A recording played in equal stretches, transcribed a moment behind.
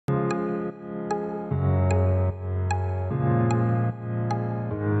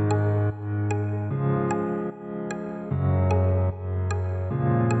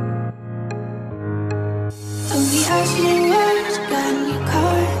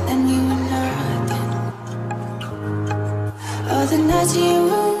back to your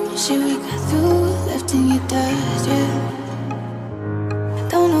room, shit we got through, left in your dust, yeah.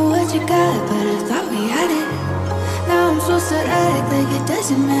 Don't know what you got, but I thought we had it. Now I'm supposed to act like it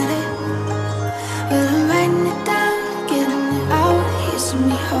doesn't matter, but I'm writing it down, getting it out, here's to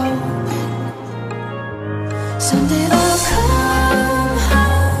me hoping someday I'll come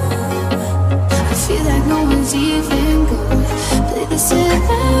home. I feel like no one's even gonna play this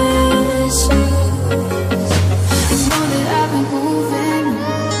illusion. I know that I've been moving.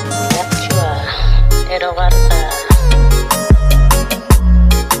 Pero guarda.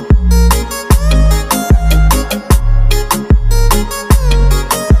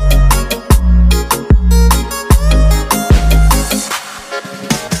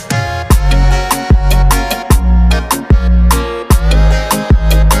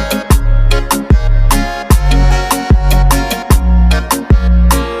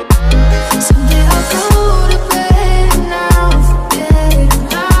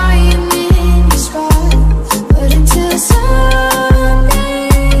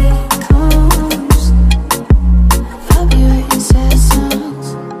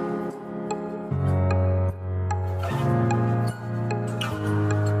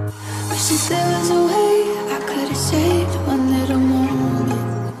 If there was a way I could have saved one little moment,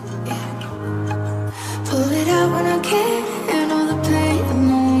 yeah. Pull it out when I can, and all the pain, the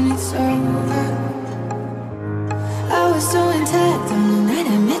moment it's over. I was so intact on the night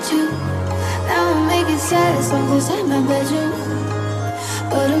I met you. Now I'm making sad songs inside my bedroom,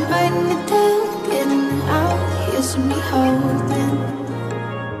 but I'm writing it down, getting it out, here's to me hoping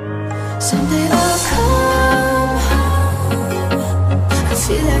someday I'll come home. I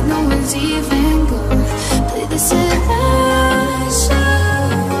feel like no one's even